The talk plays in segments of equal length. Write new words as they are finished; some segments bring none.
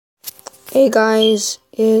Hey guys,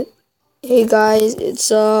 it's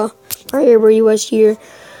Mario US here.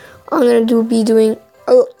 I'm gonna be doing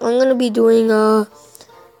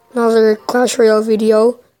another Clash Royale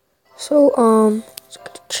video. So let's go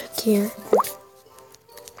to check here.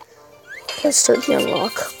 Let's start the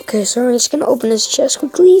unlock. Okay, so I'm just gonna open this chest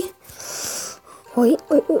quickly. Wait.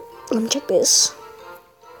 Let me check this.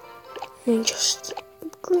 And just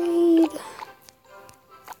upgrade.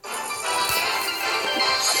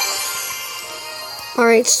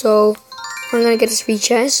 Alright, so I'm gonna get this free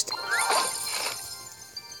chest. Okay,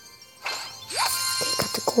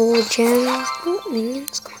 got the gold gems. Oh,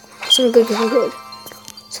 minions. Come on. Something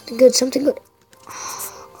good.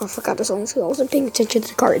 Oh, I forgot this one, so I wasn't paying attention to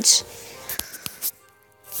the cards.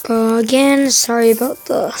 Again, sorry about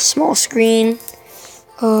the small screen.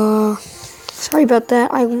 Sorry about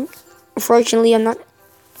that. Unfortunately, I'm not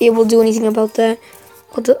able to do anything about that.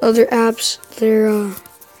 All the other apps,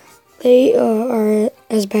 they are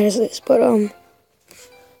as bad as this. But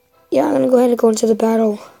yeah, I'm gonna go ahead and go into the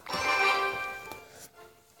battle.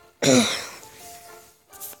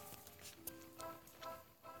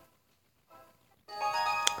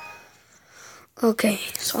 Okay,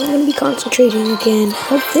 so I'm gonna be concentrating again.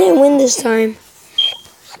 Hopefully I win this time.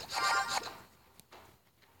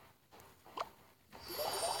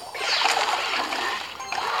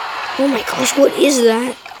 Oh my gosh, what is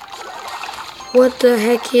that? What the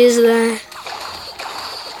heck is that?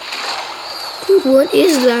 Dude, what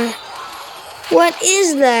is that? What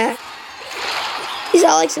is that? Is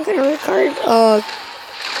that like some kind of rare card?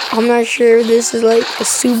 I'm not sure if this is like a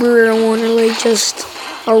super rare one or like just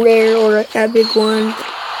a rare or an epic one.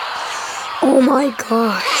 Oh my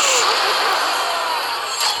gosh.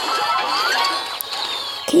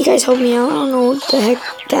 Can you guys help me out? I don't know what the heck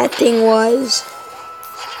that thing was.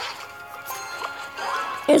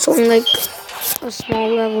 It's only like a small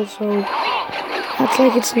level, so that's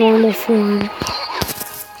like its normal form.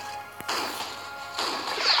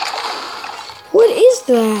 What is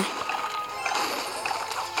that?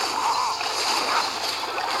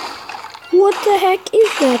 What the heck is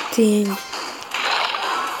that thing?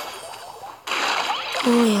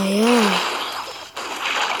 Oh yeah.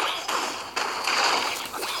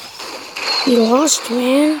 We lost,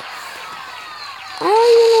 man. I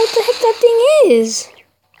don't even know what the heck that thing is.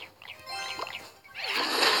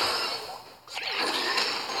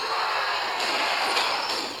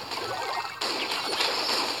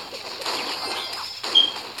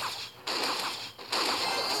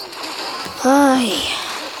 Hi.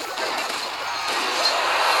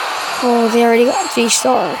 Oh, they already got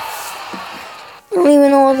 3-star. I don't even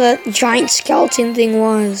know what that giant skeleton thing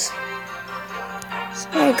was. So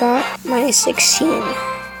I got -16.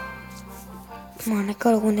 Come on, I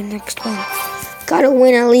gotta win the next one. Gotta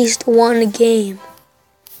win at least one game.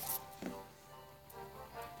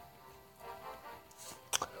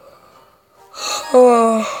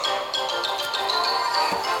 Oh.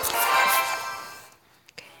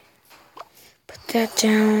 Put that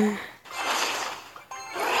down.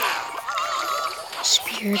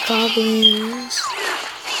 Spear goblins.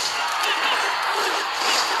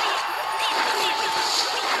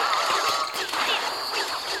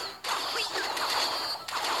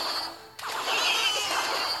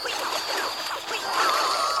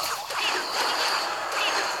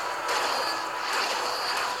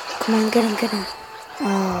 Come on, get him.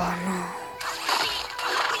 Oh no.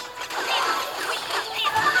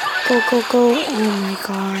 Go. Oh my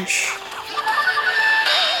gosh.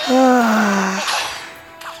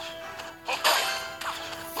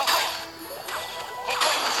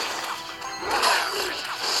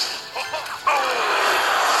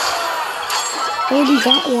 Already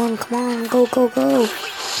got one. Come on, go.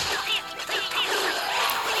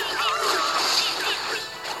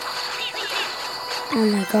 Oh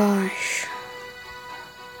my gosh.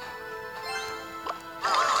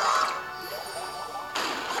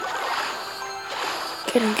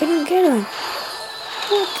 Get him.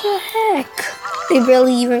 What the heck? They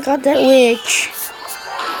barely even got that witch.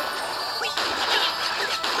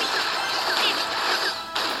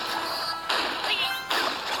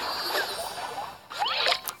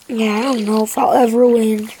 Yeah, I don't know if I'll ever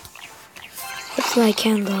win. Hopefully I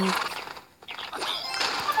can though.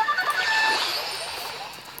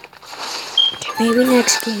 Okay, maybe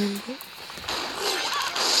next game.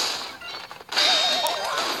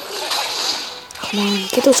 Come on,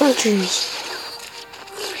 get those archers.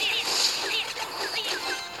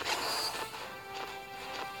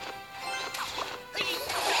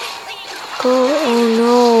 Go, oh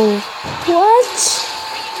no. What?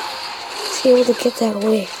 Be able to get that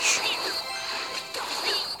witch.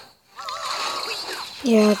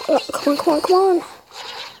 Yeah, come on, come on, come on.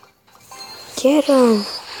 Get him.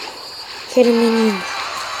 Get him, minion.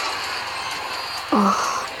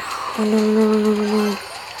 Oh, no, no, no, no, no, no.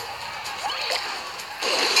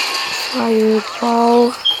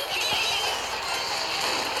 Fireball.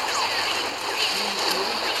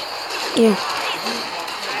 Yeah.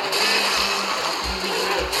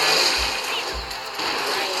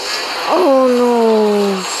 Oh, no.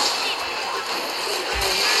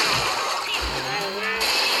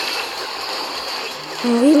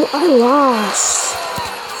 I lost.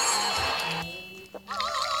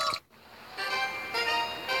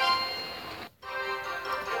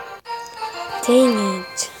 Dang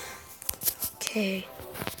it. Okay.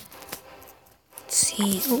 Let's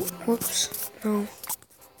see. Oh, whoops. No.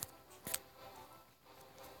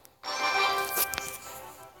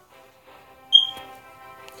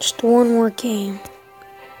 Just one more game.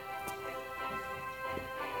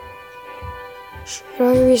 Should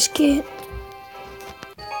I risk it?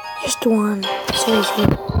 Just one. Seriously.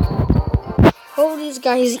 Oh, this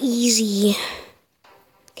guy is easy.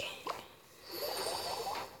 Okay.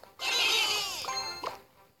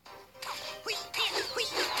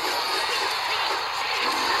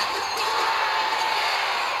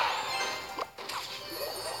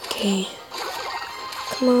 Okay.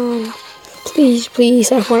 Come on. Please,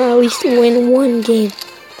 please. I want to at least win one game.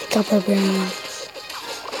 Pick up our brains.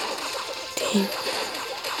 Dang.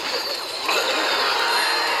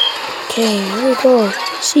 Okay, here we go.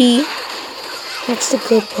 See? That's the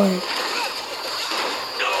good part.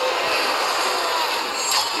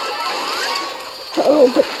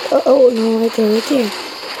 No, right there, right there.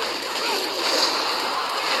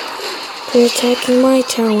 They're attacking my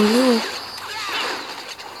tower, no.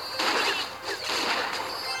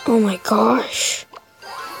 Oh my gosh.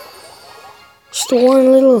 Just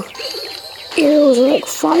one little arrows are like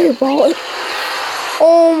fireball.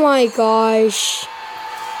 Oh my gosh.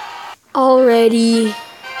 Already.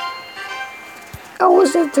 That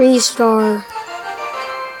was a 3-star.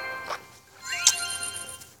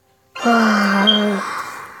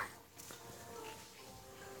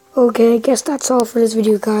 Okay, I guess that's all for this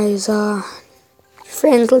video, guys.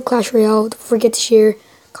 Friends, like Clash Royale. Don't forget to share,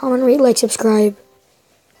 comment, rate, like, subscribe.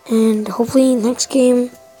 And hopefully next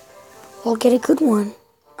game, I'll get a good one.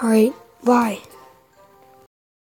 Alright, bye.